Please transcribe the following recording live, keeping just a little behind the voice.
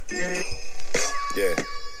Yeah,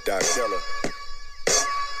 Doc Killer.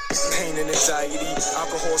 Pain and anxiety,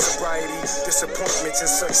 alcohol sobriety, disappointments and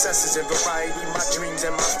successes and variety. My dreams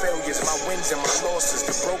and my failures, my wins and my losses,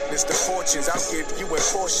 the brokenness, the fortunes, I'll give you in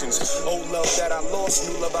portions. Old love that I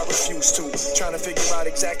lost, new love I refuse to. Trying to figure out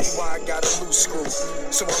exactly why I got a loose screw.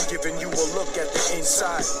 So I'm giving you a look at the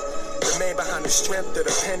inside. The man behind the strength of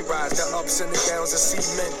the pen rise, the ups and the downs, the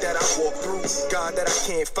cement that I walk through. God that I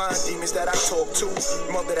can't find, demons that I talk to.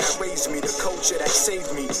 Mother that raised me, the culture that saved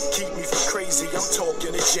me. Keep me from crazy, I'm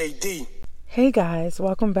talking to JD. Hey guys,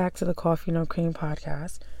 welcome back to the Coffee No Cream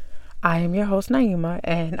podcast. I am your host Naima,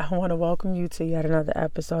 and I want to welcome you to yet another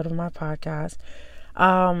episode of my podcast.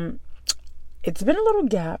 It's been a little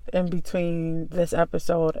gap in between this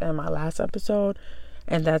episode and my last episode.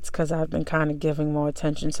 And that's because I've been kind of giving more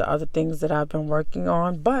attention to other things that I've been working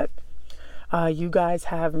on. But you guys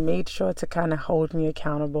have made sure to kind of hold me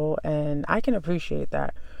accountable. And I can appreciate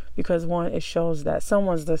that because, one, it shows that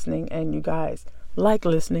someone's listening and you guys like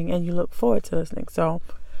listening and you look forward to listening. So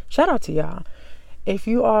shout out to y'all. If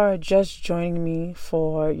you are just joining me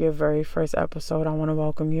for your very first episode, I want to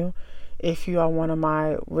welcome you. If you are one of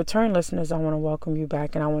my return listeners, I want to welcome you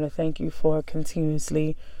back. And I want to thank you for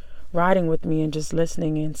continuously riding with me and just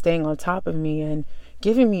listening and staying on top of me and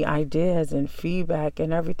giving me ideas and feedback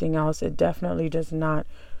and everything else. It definitely does not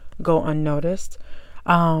go unnoticed.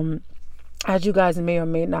 As you guys may or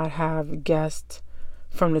may not have guessed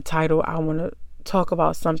from the title, I want to talk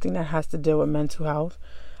about something that has to deal with mental health.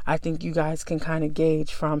 I think you guys can kind of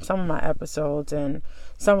gauge from some of my episodes and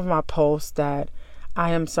some of my posts that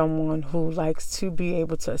I am someone who likes to be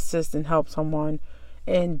able to assist and help someone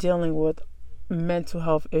in dealing with mental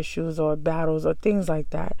health issues or battles or things like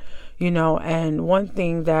that, and one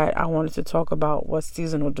thing that I wanted to talk about was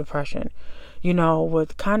seasonal depression,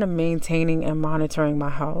 with kind of maintaining and monitoring my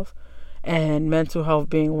health and mental health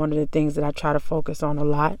being one of the things that I try to focus on a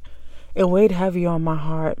lot. It weighed heavy on my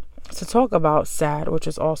heart to talk about SAD, which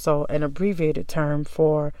is also an abbreviated term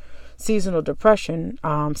for seasonal depression,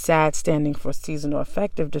 SAD standing for seasonal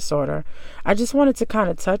affective disorder. I just wanted to kind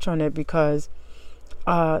of touch on it because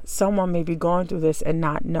someone may be going through this and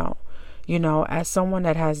not know, as someone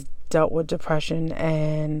that has dealt with depression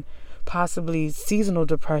and possibly seasonal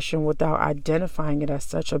depression without identifying it as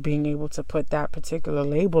such or being able to put that particular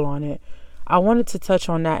label on it. I wanted to touch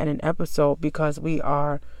on that in an episode because we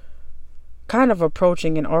are kind of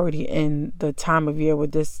approaching and already in the time of year where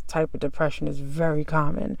this type of depression is very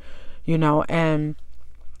common, and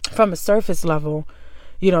from a surface level,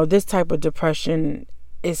 this type of depression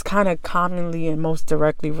is kind of commonly and most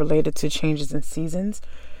directly related to changes in seasons.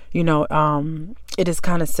 It is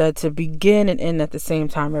kind of said to begin and end at the same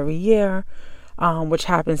time every year, which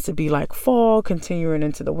happens to be like fall, continuing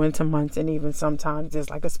into the winter months, and even sometimes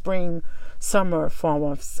there's like a spring, summer form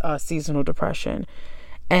of seasonal depression.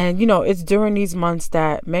 And, it's during these months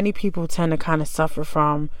that many people tend to kind of suffer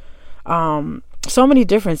from so many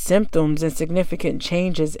different symptoms and significant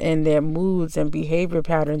changes in their moods and behavior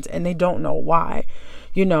patterns, and they don't know why.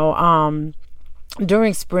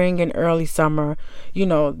 During spring and early summer,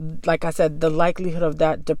 like I said, the likelihood of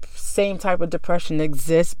that same type of depression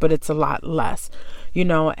exists, but it's a lot less,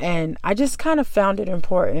 and I just kind of found it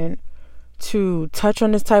important to touch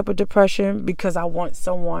on this type of depression because I want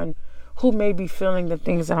someone who may be feeling the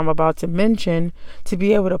things that I'm about to mention to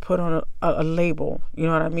be able to put on a label, you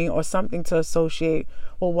know what I mean? Or something to associate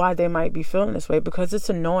with why they might be feeling this way, because it's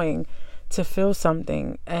annoying to feel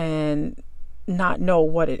something and not know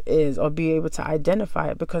what it is or be able to identify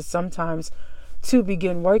it, because sometimes to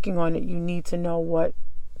begin working on it, you need to know what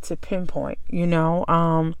to pinpoint,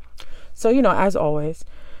 So, as always,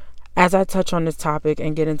 as I touch on this topic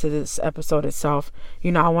and get into this episode itself,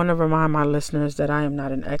 I want to remind my listeners that I am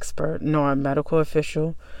not an expert nor a medical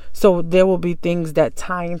official. So there will be things that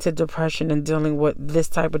tie into depression and dealing with this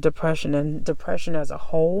type of depression and depression as a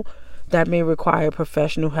whole that may require a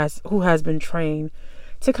professional who has been trained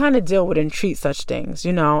to kind of deal with and treat such things,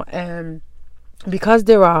 and because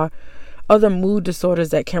there are other mood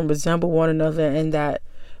disorders that can resemble one another and that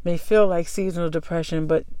may feel like seasonal depression,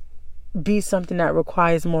 but be something that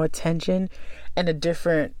requires more attention and a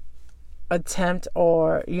different attempt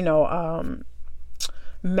or,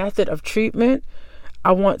 method of treatment.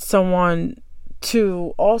 I want someone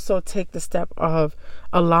to also take the step of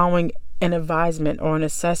allowing an advisement or an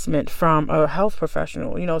assessment from a health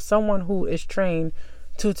professional, someone who is trained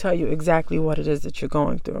to tell you exactly what it is that you're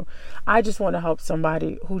going through. I just want to help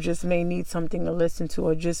somebody who just may need something to listen to,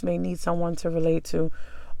 or just may need someone to relate to,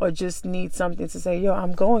 or just need something to say,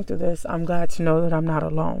 I'm going through this. I'm glad to know that I'm not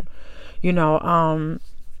alone.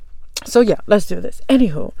 So yeah, let's do this.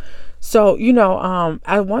 Anywho, So,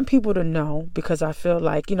 I want people to know, because I feel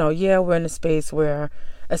like, yeah, we're in a space where,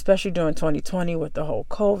 especially during 2020 with the whole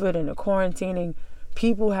COVID and the quarantining,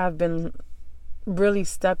 people have been really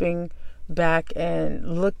stepping back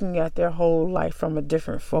and looking at their whole life from a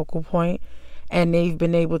different focal point. And they've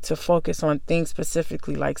been able to focus on things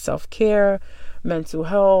specifically like self-care, mental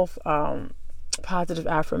health, positive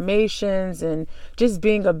affirmations, and just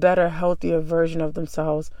being a better, healthier version of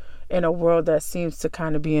themselves in a world that seems to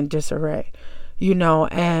kind of be in disarray,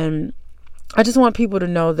 and I just want people to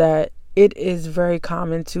know that it is very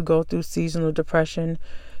common to go through seasonal depression.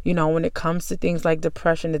 When it comes to things like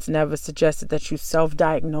depression, it's never suggested that you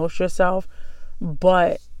self-diagnose yourself,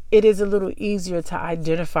 but it is a little easier to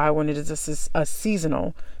identify when it is a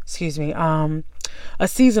seasonal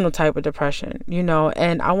type of depression,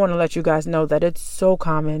 and I want to let you guys know that it's so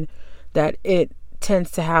common that it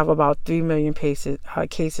tends to have about 3 million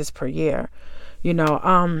cases per year.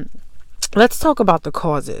 Let's talk about the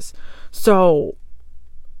causes. So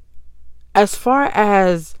as far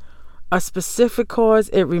as a specific cause,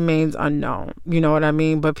 it remains unknown. You know what I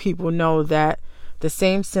mean? But people know that the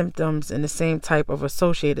same symptoms and the same type of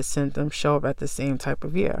associated symptoms show up at the same time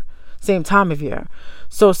of year.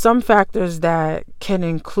 So some factors that can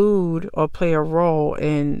include or play a role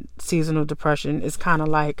in seasonal depression is kind of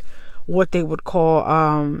like what they would call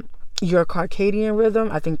your circadian rhythm.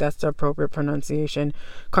 I think that's the appropriate pronunciation,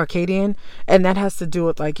 circadian. And that has to do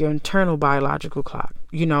with like your internal biological clock,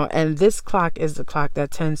 and this clock is the clock that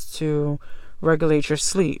tends to regulate your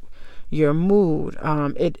sleep, your mood.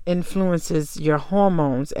 It influences your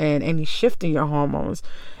hormones and any shift in your hormones.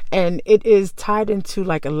 And it is tied into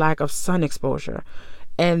like a lack of sun exposure.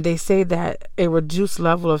 And they say that a reduced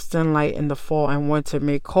level of sunlight in the fall and winter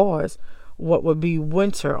may cause what would be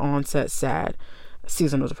winter onset SAD,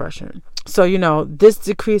 seasonal depression. So, this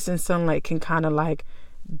decrease in sunlight can kind of like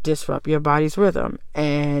disrupt your body's rhythm,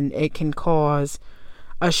 and it can cause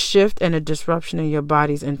a shift and a disruption in your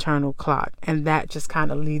body's internal clock. And that just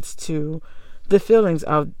kind of leads to the feelings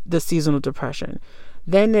of the seasonal depression.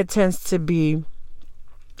 Then there tends to be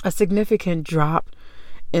a significant drop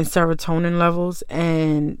in serotonin levels.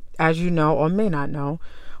 And as you know, or may not know,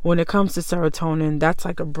 when it comes to serotonin, that's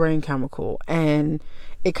like a brain chemical. And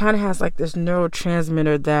it kind of has like this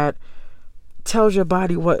neurotransmitter that tells your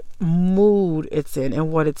body what mood it's in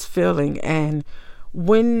and what it's feeling. And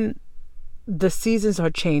when the seasons are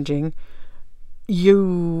changing,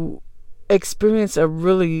 you experience a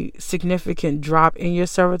really significant drop in your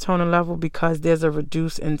serotonin level because there's a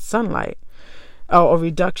reduction in sunlight.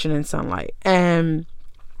 And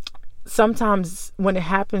sometimes when it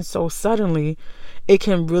happens so suddenly, it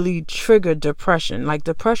can really trigger depression, like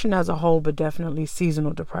depression as a whole, but definitely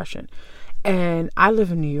seasonal depression. And I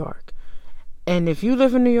live in New York. And if you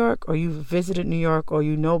live in New York, or you've visited New York, or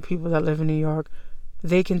you know people that live in New York,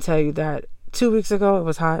 they can tell you that 2 weeks ago it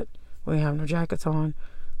was hot. We didn't have no jackets on.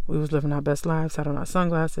 We was living our best lives, had on our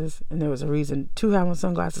sunglasses. And there was a reason to have on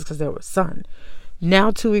sunglasses, because there was sun.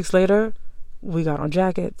 Now, 2 weeks later, we got on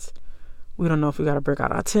jackets. We don't know if we got to break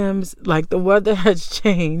out our Timbs. Like, the weather has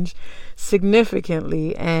changed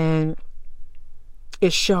significantly, and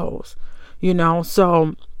it shows,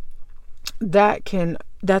 so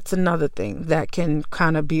that's another thing that can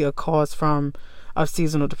kind of be a cause of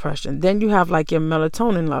seasonal depression. Then you have like your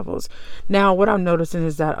melatonin levels. Now, what I'm noticing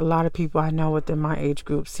is that a lot of people I know within my age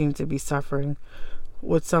group seem to be suffering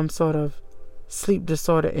with some sort of sleep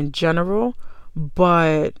disorder in general,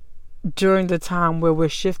 but during the time where we're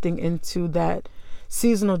shifting into that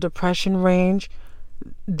seasonal depression range,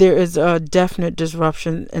 there is a definite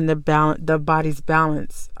disruption in the body's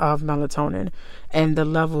balance of melatonin, and the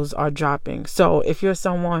levels are dropping. So if you're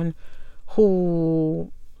someone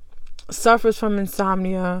who suffers from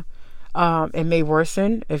insomnia, it may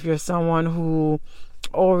worsen. If you're someone who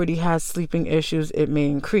already has sleeping issues, it may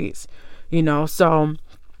increase. So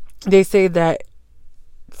they say that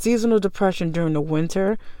seasonal depression during the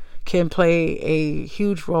winter can play a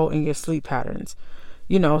huge role in your sleep patterns.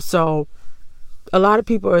 So a lot of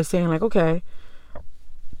people are saying like, okay,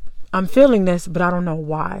 I'm feeling this, but I don't know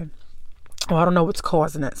why. Or I don't know what's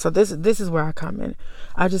causing it. So this is where I come in.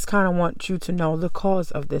 I just kind of want you to know the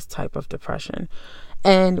cause of this type of depression.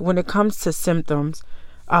 And when it comes to symptoms,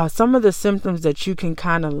 some of the symptoms that you can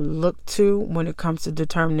kind of look to when it comes to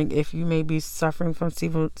determining if you may be suffering from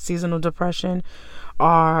seasonal depression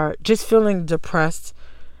are just feeling depressed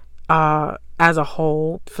as a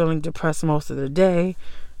whole, feeling depressed most of the day,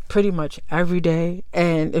 pretty much every day.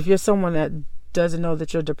 And if you're someone that doesn't know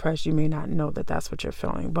that you're depressed, you may not know that that's what you're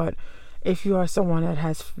feeling. But if you are someone that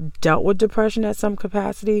has dealt with depression at some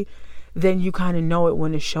capacity, then you kind of know it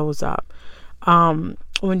when it shows up.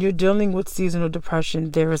 when you're dealing with seasonal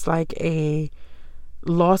depression, there is like a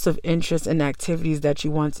loss of interest in activities that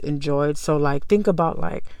you once enjoyed. So like think about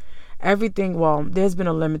like everything. Well, there's been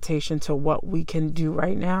a limitation to what we can do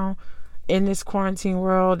right now in this quarantine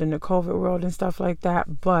world, in the COVID world and stuff like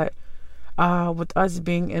that. But with us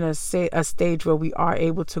being in a stage where we are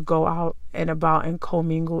able to go out and about and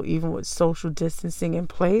commingle, even with social distancing in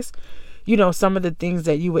place, you know, some of the things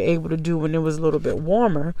that you were able to do when it was a little bit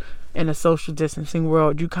warmer in a social distancing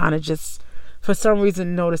world, you kind of just, for some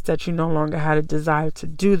reason, noticed that you no longer had a desire to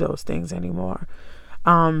do those things anymore.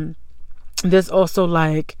 There's also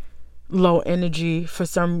like low energy. For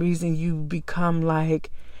some reason, you become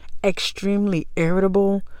like extremely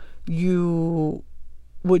irritable. You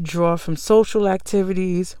withdraw from social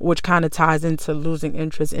activities, which kind of ties into losing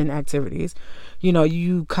interest in activities. You know,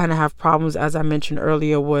 you kind of have problems, as I mentioned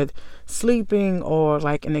earlier, with sleeping or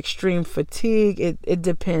like an extreme fatigue. It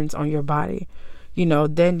depends on your body. You know,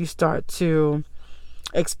 then you start to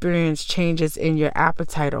experience changes in your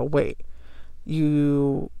appetite or weight.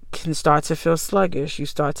 You can start to feel sluggish. You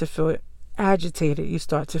start to feel agitated. You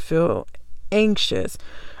start to feel anxious.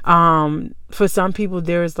 For some people,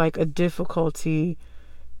 there is like a difficulty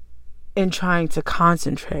in trying to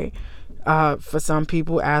concentrate. For some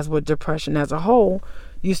people, as with depression as a whole,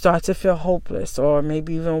 you start to feel hopeless or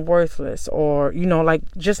maybe even worthless, or, you know, like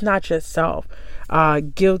just not yourself,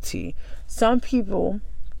 guilty. Some people,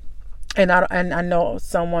 and I know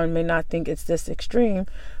someone may not think it's this extreme,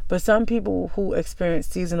 but some people who experience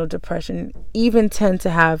seasonal depression even tend to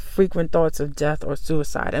have frequent thoughts of death or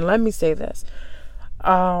suicide. And let me say this,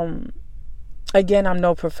 again, I'm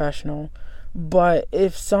no professional, but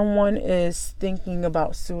if someone is thinking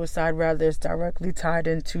about suicide, rather it's directly tied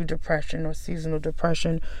into depression or seasonal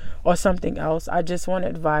depression or something else, I just want to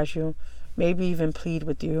advise you, maybe even plead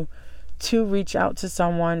with you, to reach out to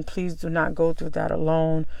someone. Please do not go through that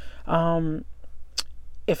alone.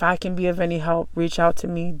 If I can be of any help, reach out to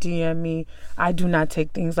me, DM me. I do not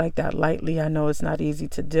take things like that lightly. I know it's not easy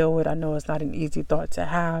to deal with. I know it's not an easy thought to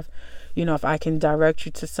have. You know, if I can direct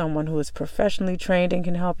you to someone who is professionally trained and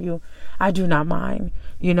can help you, I do not mind,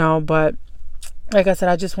 you know. But like I said,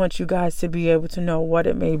 I just want you guys to be able to know what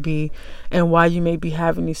it may be and why you may be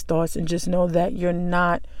having these thoughts, and just know that you're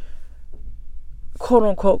not quote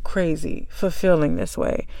unquote crazy for feeling this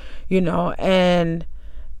way, you know. And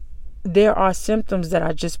there are symptoms that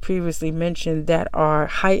I just previously mentioned that are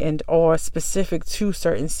heightened or specific to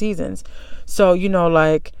certain seasons. So, you know,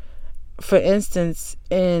 like, for instance,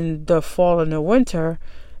 in the fall and the winter,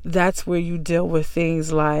 that's where you deal with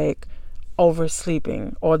things like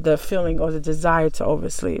oversleeping or the feeling or the desire to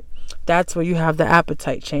oversleep. That's where you have the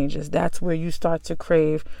appetite changes. That's where you start to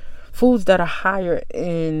crave foods that are higher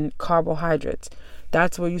in carbohydrates.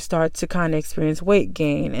 That's where you start to kind of experience weight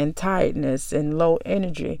gain and tiredness and low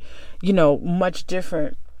energy. You know, much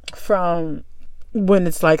different from when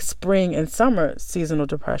it's like spring and summer seasonal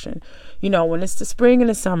depression. You know, when it's the spring and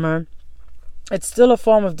the summer, it's still a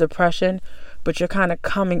form of depression, but you're kind of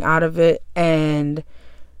coming out of it, and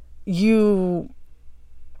you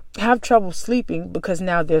have trouble sleeping because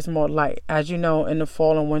now there's more light. As you know, in the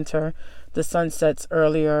fall and winter, the sun sets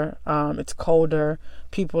earlier, it's colder,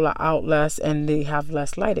 people are out less, and they have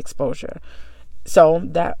less light exposure. So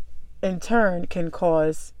that in turn can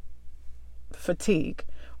cause fatigue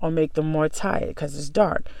or make them more tired because it's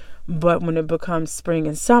dark. But when it becomes spring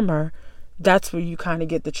and summer, that's where you kind of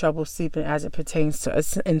get the trouble sleeping as it pertains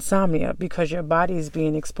to insomnia, because your body is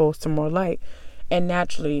being exposed to more light. And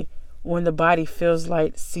naturally, when the body feels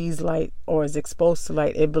light, sees light, or is exposed to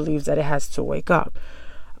light, it believes that it has to wake up.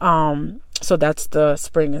 So that's the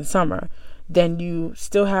spring and summer. Then you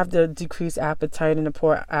still have the decreased appetite and the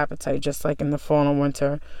poor appetite, just like in the fall and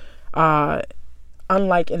winter.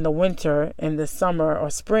 Unlike in the winter, in the summer or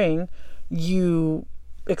spring, you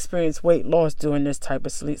experience weight loss during this type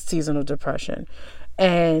of seasonal depression.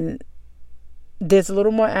 And there's a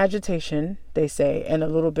little more agitation, they say, and a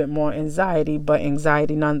little bit more anxiety, but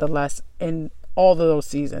anxiety nonetheless in all of those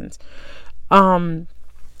seasons.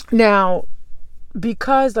 Now,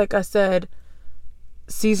 because, like I said,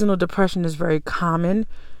 seasonal depression is very common,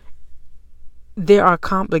 there are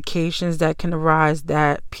complications that can arise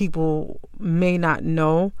that people may not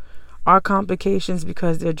know are complications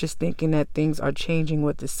because they're just thinking that things are changing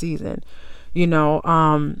with the season, you know.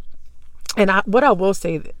 What I will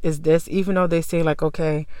say is this: even though they say like,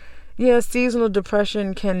 okay, yeah, seasonal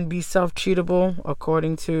depression can be self-treatable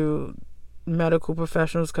according to medical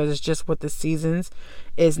professionals because it's just what the seasons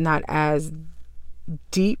is not as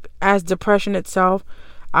deep as depression itself.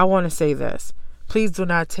 I want to say this: Please do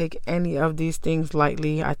not take any of these things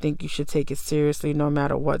lightly. I think you should take it seriously no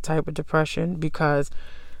matter what type of depression, because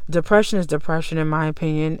depression is depression, in my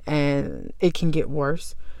opinion, and it can get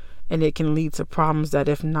worse, and it can lead to problems that,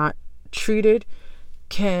 if not treated,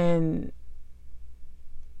 can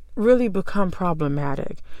really become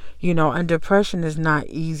problematic, and depression is not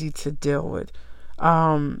easy to deal with.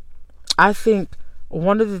 I think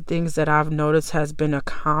one of the things that I've noticed has been a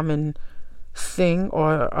common thing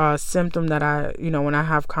or a symptom that when I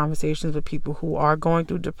have conversations with people who are going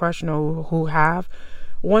through depression or who have,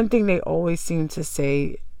 one thing they always seem to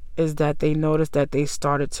say is that they noticed that they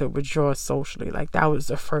started to withdraw socially. Like, that was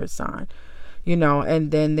the first sign.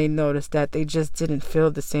 And then they noticed that they just didn't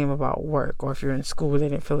feel the same about work, or if you're in school, they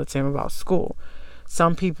didn't feel the same about school.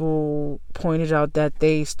 Some people pointed out that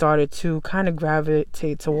they started to kind of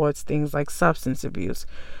gravitate towards things like substance abuse,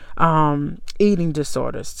 eating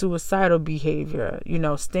disorders, suicidal behavior,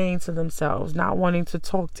 staying to themselves, not wanting to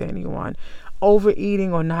talk to anyone,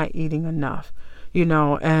 overeating or not eating enough,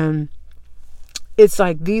 and it's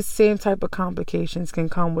like these same type of complications can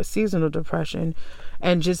come with seasonal depression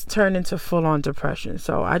and just turn into full-on depression.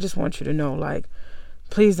 So I just want you to know, like,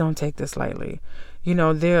 please don't take this lightly.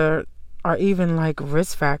 There are even like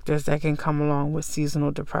risk factors that can come along with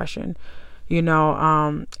seasonal depression,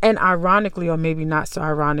 and ironically, or maybe not so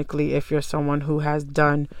ironically, if you're someone who has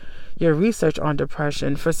done your research on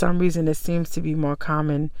depression, for some reason it seems to be more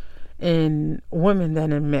common in women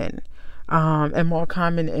than in men, and more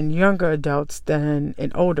common in younger adults than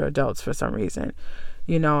in older adults for some reason,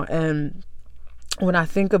 and when I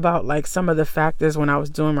think about like some of the factors when I was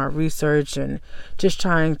doing my research and just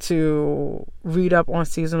trying to read up on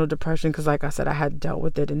seasonal depression, because like I said, I had dealt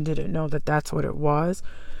with it and didn't know that that's what it was.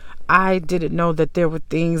 I didn't know that there were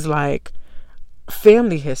things like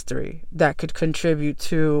family history that could contribute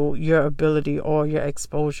to your ability or your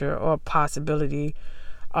exposure or possibility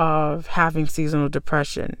of having seasonal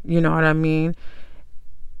depression. You know what I mean?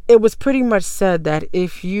 It was pretty much said that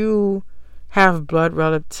if you have blood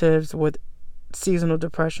relatives with seasonal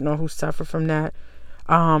depression or who suffer from that,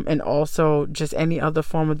 and also just any other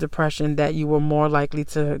form of depression, that you were more likely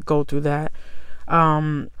to go through that.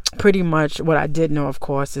 Pretty much what I did know, of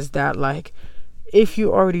course, is that like if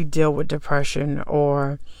you already deal with depression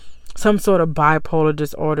or some sort of bipolar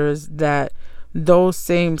disorders, that those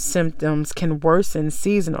same symptoms can worsen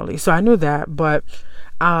seasonally. So I knew that, but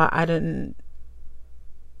I didn't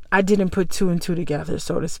put two and two together,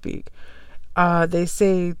 so to speak. They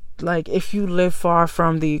say, like, if you live far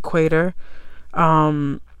from the equator,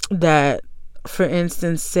 that, for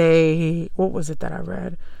instance, say, what was it that I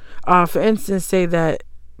read? For instance, say that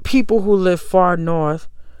people who live far north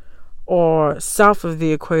or south of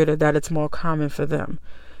the equator, that it's more common for them,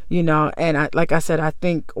 and like I said, I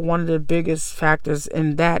think one of the biggest factors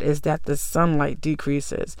in that is that the sunlight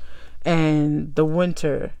decreases and the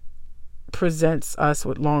winter presents us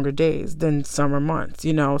with longer days than summer months,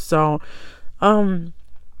 so,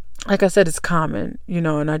 like I said, it's common,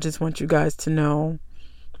 and I just want you guys to know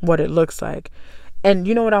what it looks like. And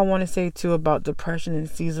you know what I want to say too about depression and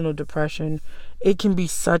seasonal depression? It can be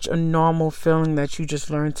such a normal feeling that you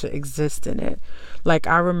just learn to exist in it. Like,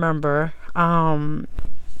 I remember,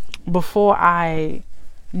 before I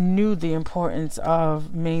knew the importance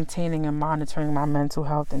of maintaining and monitoring my mental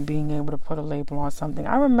health and being able to put a label on something,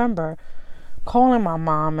 I remember calling my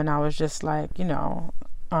mom, and I was just like, and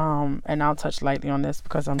I'll touch lightly on this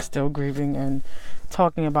because I'm still grieving, and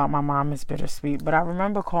talking about my mom is bittersweet, but I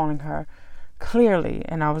remember calling her clearly,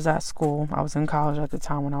 and I was at school. I was in college at the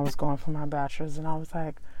time when I was going for my bachelor's, and I was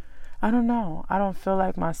like, I don't know. I don't feel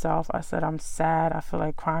like myself. I said, I'm sad. I feel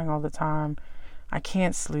like crying all the time. I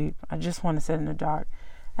can't sleep. I just want to sit in the dark.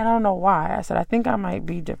 And I don't know why. I said, I think I might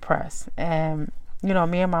be depressed. And, me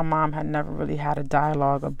and my mom had never really had a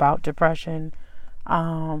dialogue about depression.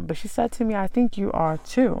 But she said to me, I think you are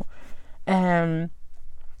too. And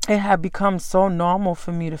it had become so normal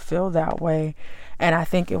for me to feel that way. And I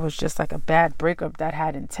think it was just like a bad breakup that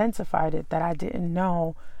had intensified it, that I didn't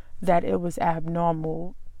know that it was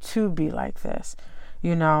abnormal to be like this,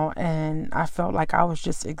 and I felt like I was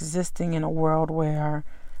just existing in a world where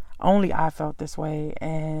only I felt this way,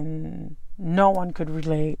 and no one could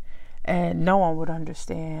relate, and no one would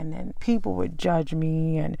understand, and people would judge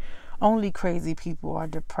me, and only crazy people are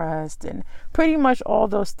depressed, and pretty much all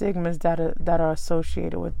those stigmas that are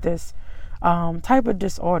associated with this type of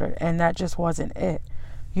disorder. And that just wasn't it,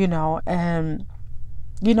 and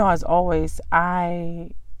as always, I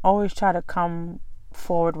always try to come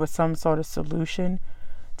forward with some sort of solution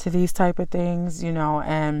to these type of things,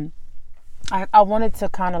 and I wanted to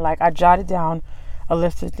kind of like, I jotted down a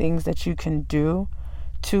list of things that you can do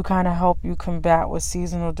to kind of help you combat with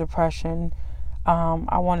seasonal depression.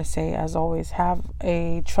 I want to say, as always, have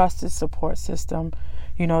a trusted support system.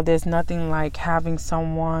 There's nothing like having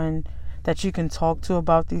someone that you can talk to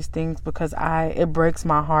about these things, because it breaks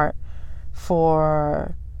my heart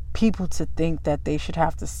for people to think that they should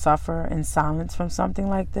have to suffer in silence from something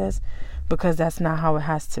like this, because that's not how it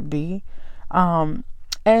has to be.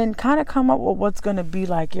 And kind of come up with what's going to be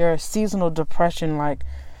like your seasonal depression, like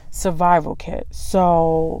survival kit.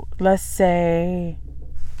 So let's say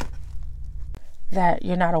that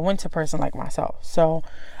you're not a winter person like myself. So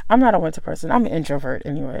I'm not a winter person. I'm an introvert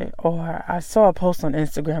anyway. Or I saw a post on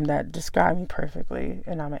Instagram that described me perfectly,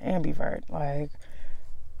 and I'm an ambivert. Like,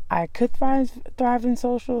 I could thrive in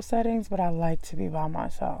social settings, but I like to be by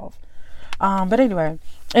myself. But anyway,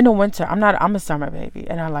 in the winter, I'm a summer baby,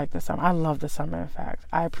 and I like the summer. I love the summer, in fact.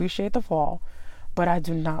 I appreciate the fall, but I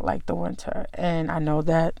do not like the winter. And I know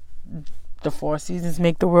that the 4 seasons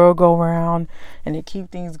make the world go round and they keep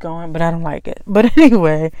things going, but I don't like it. But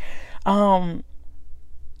anyway, find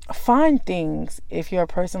things, if you're a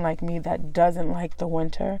person like me that doesn't like the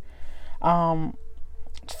winter,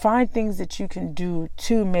 find things that you can do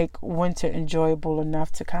to make winter enjoyable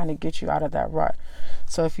enough to kind of get you out of that rut.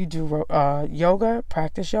 So if you do yoga,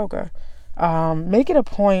 practice yoga. Make it a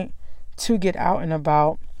point to get out and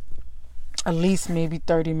about at least maybe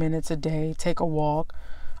 30 minutes a day. Take a walk.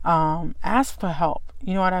 Ask for help.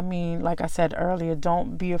 You know what I mean? Like I said earlier,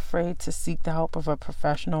 don't be afraid to seek the help of a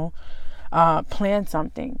professional. Plan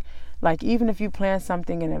something. Like, even if you plan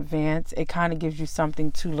something in advance, it kind of gives you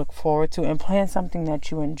something to look forward to, and plan something that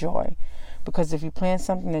you enjoy. Because if you plan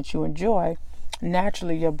something that you enjoy,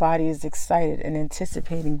 naturally your body is excited and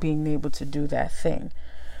anticipating being able to do that thing.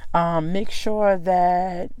 Make sure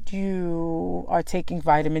that you are taking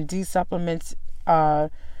vitamin D supplements.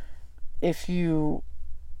 If you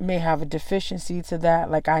may have a deficiency to that,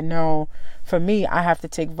 like I know for me, I have to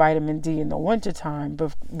take vitamin D in the wintertime,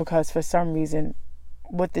 because for some reason,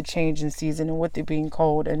 with the change in season and with it being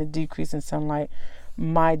cold and a decrease in sunlight,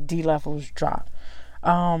 my D levels drop.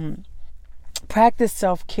 Practice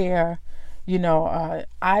self-care.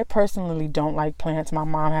 I personally don't like plants. My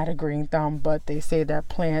mom had a green thumb, but they say that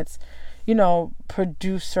plants,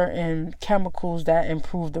 produce certain chemicals that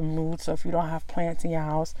improve the mood. So if you don't have plants in your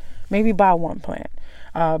house, maybe buy one plant.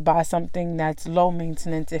 Buy something that's low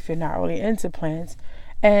maintenance if you're not really into plants,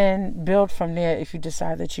 and build from there if you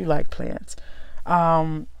decide that you like plants.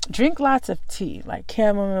 Drink lots of tea, like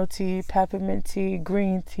chamomile tea, peppermint tea,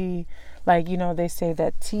 green tea. Like, they say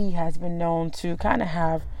that tea has been known to kind of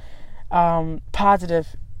have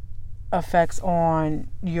positive effects on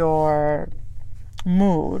your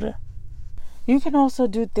mood. You can also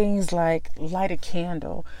do things like light a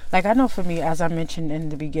candle. Like, I know for me, as I mentioned in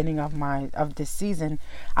the beginning of this season,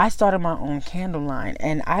 I started my own candle line,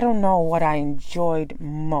 and I don't know what I enjoyed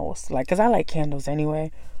most. Like, 'cause I like candles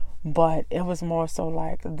anyway, but it was more so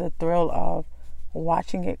like the thrill of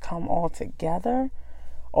watching it come all together,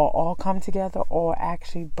 or all come together, or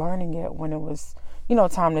actually burning it when it was,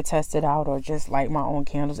 time to test it out, or just light my own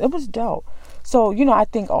candles. It was dope. So, I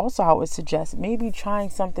think also I would suggest maybe trying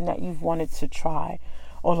something that you've wanted to try,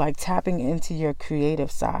 or like tapping into your creative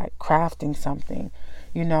side, crafting something,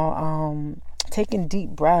 taking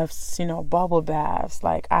deep breaths, bubble baths.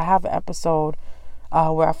 Like, I have an episode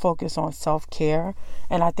where I focus on self-care,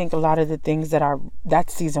 and I think a lot of the things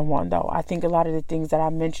that's season 1 though, I think a lot of the things that I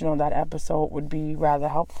mentioned on that episode would be rather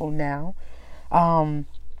helpful now.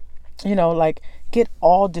 Like, get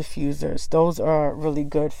all diffusers. Those are really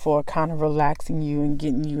good for kind of relaxing you and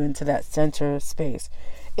getting you into that center space.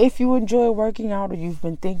 If you enjoy working out, or you've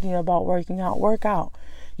been thinking about working out, work out.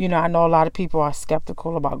 I know a lot of people are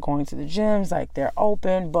skeptical about going to the gyms, like they're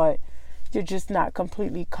open, but you're just not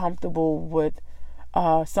completely comfortable with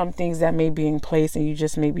some things that may be in place, and you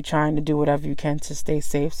just may be trying to do whatever you can to stay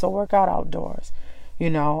safe. So work out outdoors.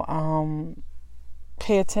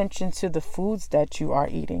 Pay attention to the foods that you are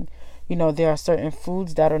eating. There are certain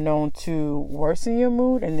foods that are known to worsen your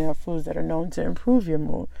mood, and there are foods that are known to improve your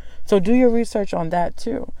mood. So do your research on that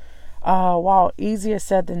too. While easier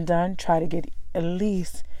said than done, try to get at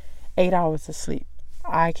least 8 hours of sleep.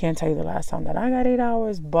 I can't tell you the last time that I got 8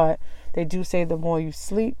 hours, but they do say the more you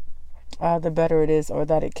sleep, the better it is, or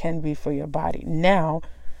that it can be for your body. Now,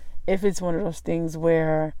 if it's one of those things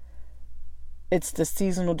where it's the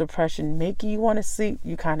seasonal depression making you want to sleep,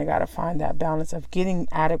 you kind of got to find that balance of getting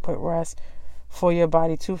adequate rest for your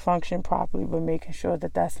body to function properly, but making sure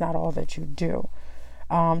that that's not all that you do.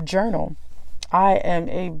 Journal. I am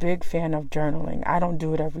a big fan of journaling. I don't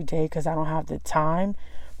do it every day because I don't have the time,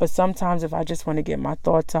 but sometimes if I just want to get my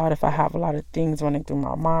thoughts out, if I have a lot of things running through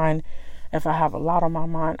my mind, If I have a lot on my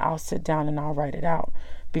mind, I'll sit down and I'll write it out,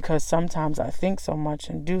 because sometimes I think so much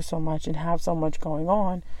and do so much and have so much going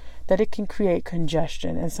on that it can create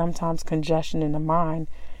congestion. And sometimes congestion in the mind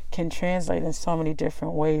can translate in so many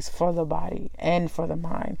different ways for the body and for the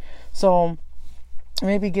mind. So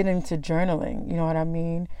maybe get into journaling, you know what I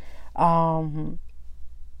mean?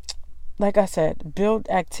 Like I said, build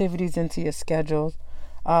activities into your schedules.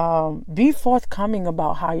 Be forthcoming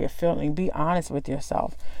about how you're feeling. Be honest with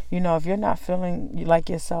yourself. You know, if you're not feeling like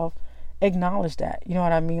yourself, acknowledge that. You know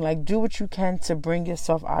what I mean? Like, do what you can to bring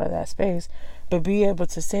yourself out of that space, but be able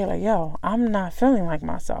to say, like, yo, I'm not feeling like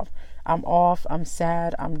myself. I'm off. I'm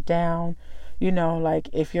sad. I'm down. You know, like,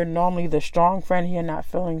 if you're normally the strong friend, you're not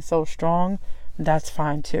feeling so strong, that's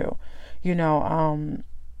fine too. You know,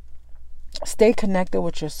 stay connected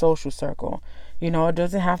with your social circle. You know, it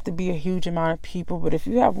doesn't have to be a huge amount of people, but if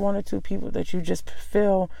you have 1 or 2 people that you just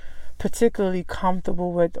feel particularly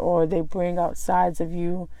comfortable with, or they bring out sides of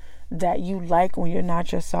you that you like when you're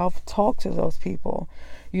not yourself, talk to those people.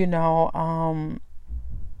 You know,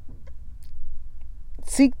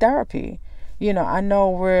 seek therapy. You know, I know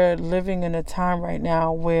we're living in a time right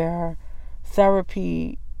now where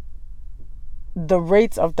the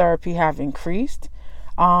rates of therapy have increased.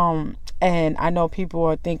 And I know people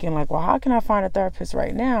are thinking like, well, how can I find a therapist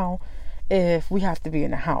right now if we have to be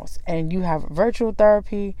in the house? And you have virtual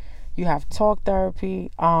therapy, you have talk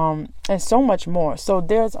therapy, and so much more. So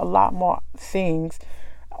there's a lot more things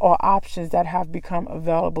or options that have become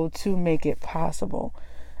available to make it possible.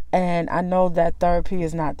 And I know that therapy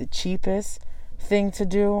is not the cheapest thing to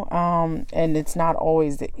do, and it's not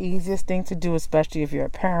always the easiest thing to do, especially if you're a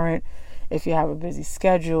parent, if you have a busy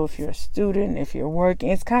schedule, if you're a student, if you're working.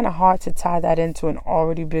 It's kind of hard to tie that into an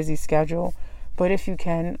already busy schedule. But if you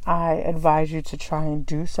can, I advise you to try and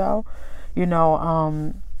do so. You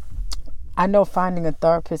know, I know finding a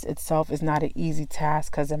therapist itself is not an easy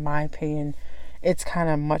task, because in my opinion, it's kind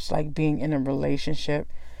of much like being in a relationship.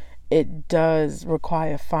 It does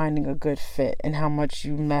require finding a good fit and how much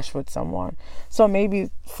you mesh with someone. So maybe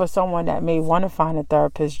for someone that may want to find a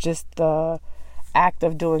therapist, just the act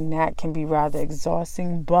of doing that can be rather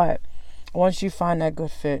exhausting. But once you find that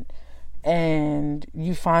good fit and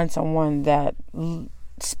you find someone that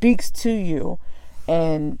speaks to you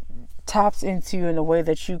and taps into you in a way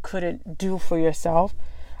that you couldn't do for yourself,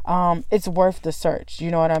 it's worth the search.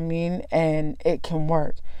 You know what I mean? And it can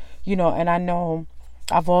work. You know, and I know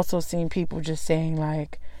I've also seen people just saying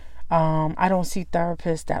like, I don't see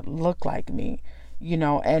therapists that look like me. You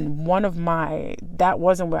know, and that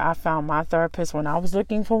wasn't where I found my therapist when I was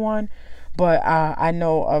looking for one. But I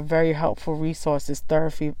know a very helpful resource is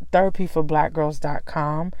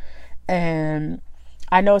therapyforblackgirls.com. And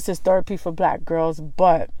I know it says therapy for black girls,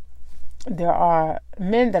 but there are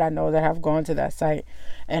men that I know that have gone to that site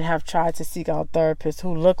and have tried to seek out therapists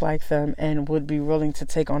who look like them and would be willing to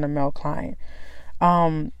take on a male client.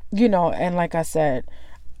 You know, and like I said,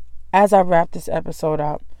 as I wrap this episode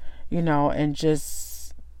up, you know, and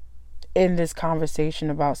just in this conversation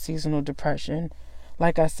about seasonal depression,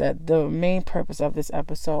 like I said, the main purpose of this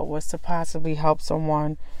episode was to possibly help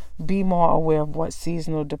someone be more aware of what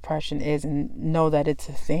seasonal depression is and know that it's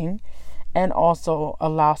a thing, and also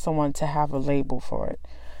allow someone to have a label for it.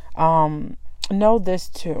 Know this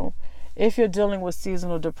too. If you're dealing with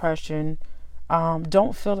seasonal depression,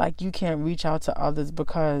 don't feel like you can't reach out to others,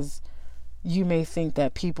 because you may think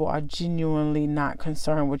that people are genuinely not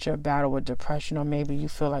concerned with your battle with depression, or maybe you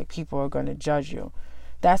feel like people are going to judge you.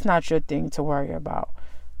 That's not your thing to worry about.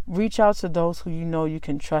 Reach out to those who you know you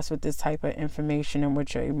can trust with this type of information and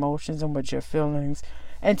with your emotions and with your feelings,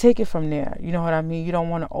 and take it from there. You know what I mean? You don't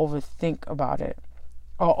want to overthink about it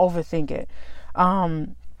or overthink it.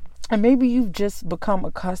 And maybe you've just become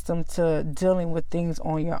accustomed to dealing with things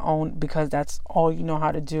on your own because that's all you know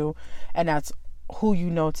how to do, and that's who you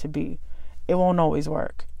know to be. It won't always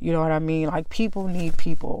work. You know what I mean? Like, people need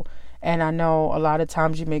people. And I know a lot of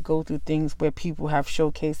times you may go through things where people have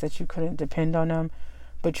showcased that you couldn't depend on them.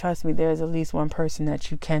 But trust me, there's at least one person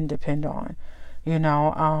that you can depend on. You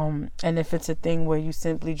know, and if it's a thing where you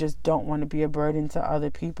simply just don't want to be a burden to other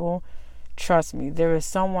people, trust me, there is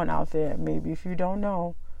someone out there. Maybe if you don't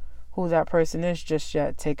know who that person is just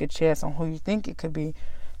yet, take a chance on who you think it could be.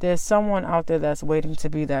 There's someone out there that's waiting to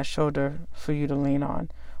be that shoulder for you to lean on,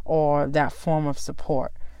 or that form of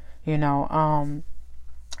support, you know.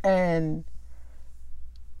 And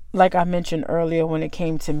like I mentioned earlier, when it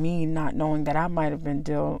came to me not knowing that I might have been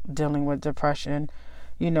dealing with depression,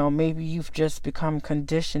 you know, maybe you've just become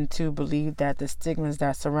conditioned to believe that the stigmas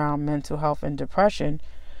that surround mental health and depression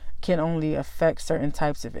can only affect certain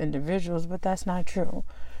types of individuals, but that's not true.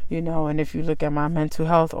 And if you look at my mental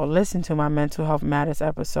health or listen to my Mental Health Matters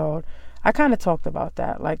episode, I kind of talked about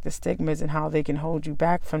that, like the stigmas and how they can hold you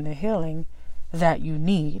back from the healing that you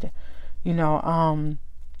need, and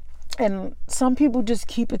some people just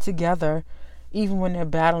keep it together even when they're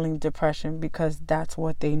battling depression because that's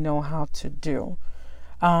what they know how to do.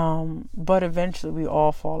 But eventually we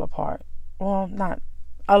all fall apart. Well, not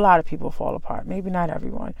a lot of people fall apart, maybe not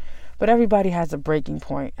everyone, but everybody has a breaking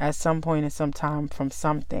point at some point in some time from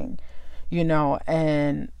something,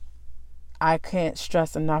 and I can't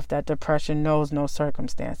stress enough that depression knows no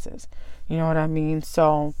circumstances. You know what I mean?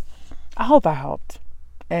 So I hope I helped.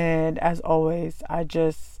 And as always, I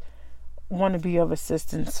just want to be of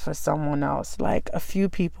assistance for someone else. Like a few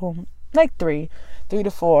people, like three to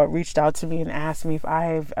four, reached out to me and asked me if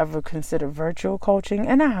I've ever considered virtual coaching.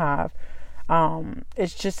 And I have.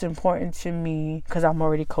 It's just important to me, because I'm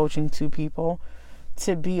already coaching 2 people,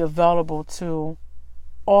 to be available to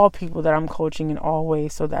all people that I'm coaching in all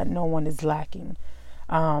ways so that no one is lacking.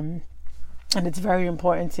 And it's very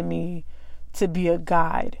important to me to be a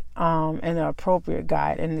guide, and an appropriate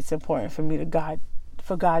guide. And it's important for me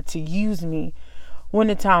for God to use me when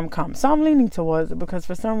the time comes. So I'm leaning towards it because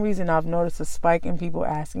for some reason I've noticed a spike in people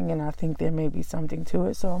asking, and I think there may be something to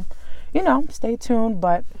it. So, stay tuned.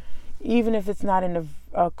 But even if it's not in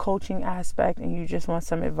a coaching aspect and you just want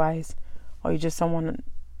some advice, or you just want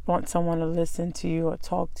someone to listen to you or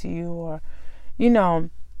talk to you, or,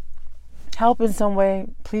 help in some way,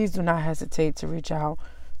 please do not hesitate to reach out.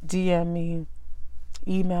 DM me,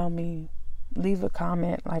 email me, leave a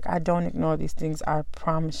comment. Like, I don't ignore these things, I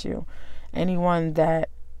promise you. Anyone that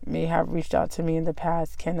may have reached out to me in the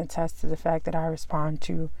past can attest to the fact that I respond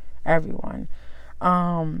to everyone.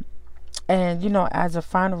 And, as a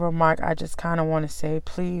final remark, I just kind of want to say,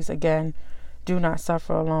 please, again, do not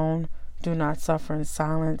suffer alone. Do not suffer in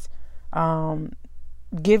silence.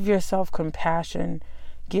 Give yourself compassion.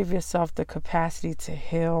 Give yourself the capacity to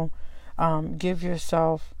heal. Give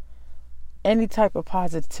yourself any type of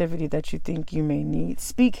positivity that you think you may need.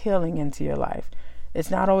 Speak healing into your life.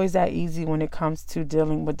 It's not always that easy when it comes to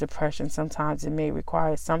dealing with depression. Sometimes it may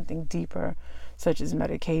require something deeper, such as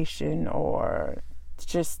medication or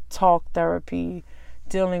just talk therapy,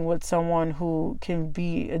 dealing with someone who can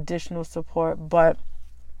be additional support. But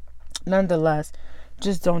nonetheless,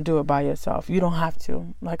 just don't do it by yourself. You don't have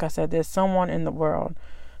to. Like I said, there's someone in the world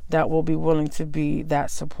that will be willing to be that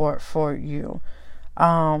support for you.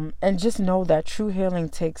 And just know that true healing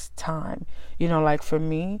takes time. Like for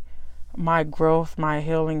me, my growth, my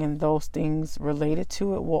healing, and those things related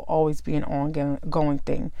to it will always be an ongoing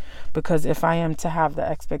thing. Because if I am to have the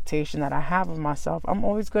expectation that I have of myself, I'm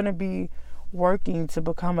always going to be working to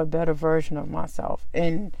become a better version of myself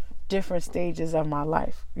in different stages of my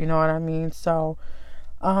life. You know what I mean? So,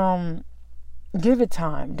 give it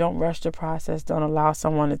time. Don't rush the process. Don't allow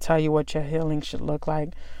someone to tell you what your healing should look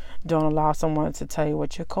like. Don't allow someone to tell you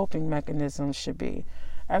what your coping mechanisms should be.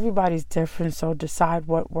 Everybody's different, so decide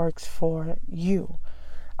what works for you.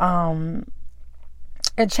 And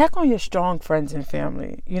check on your strong friends and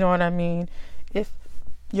family. You know what I mean? If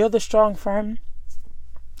you're the strong friend,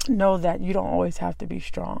 know that you don't always have to be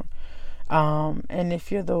strong. And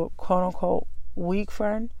if you're the quote-unquote weak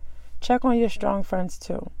friend, check on your strong friends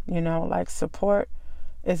too. Like support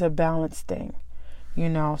is a balanced thing.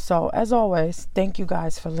 So as always, thank you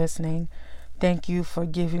guys for listening. Thank you for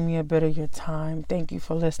giving me a bit of your time. Thank you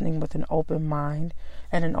for listening with an open mind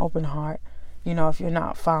and an open heart. If you're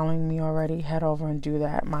not following me already, head over and do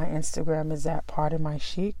that. My Instagram is at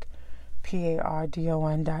PardonMyChic,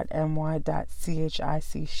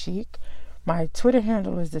 pardon.my.chic chic. My Twitter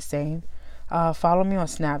handle is the same. Follow me on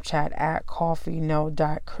Snapchat at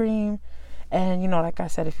coffeeno.cream. And, like I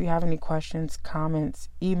said, if you have any questions, comments,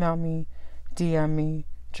 email me, DM me,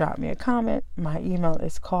 drop me a comment. My email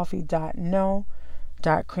is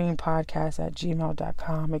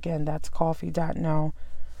coffee.no.creampodcast@gmail.com. Again, that's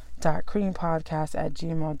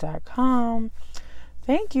coffee.no.creampodcast@gmail.com.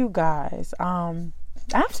 Thank you guys. I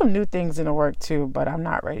have some new things in the work too, but I'm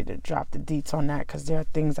not ready to drop the deets on that because there are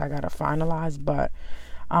things I gotta finalize. But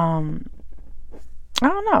I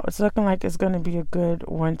don't know. It's looking like it's going to be a good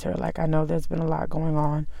winter. Like, I know there's been a lot going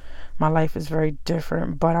on. My life is very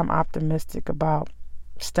different, but I'm optimistic about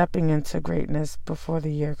stepping into greatness before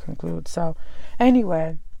the year concludes. So,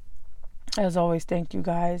 anyway, as always, thank you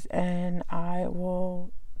guys, and I will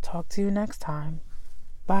talk to you next time.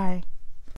 Bye.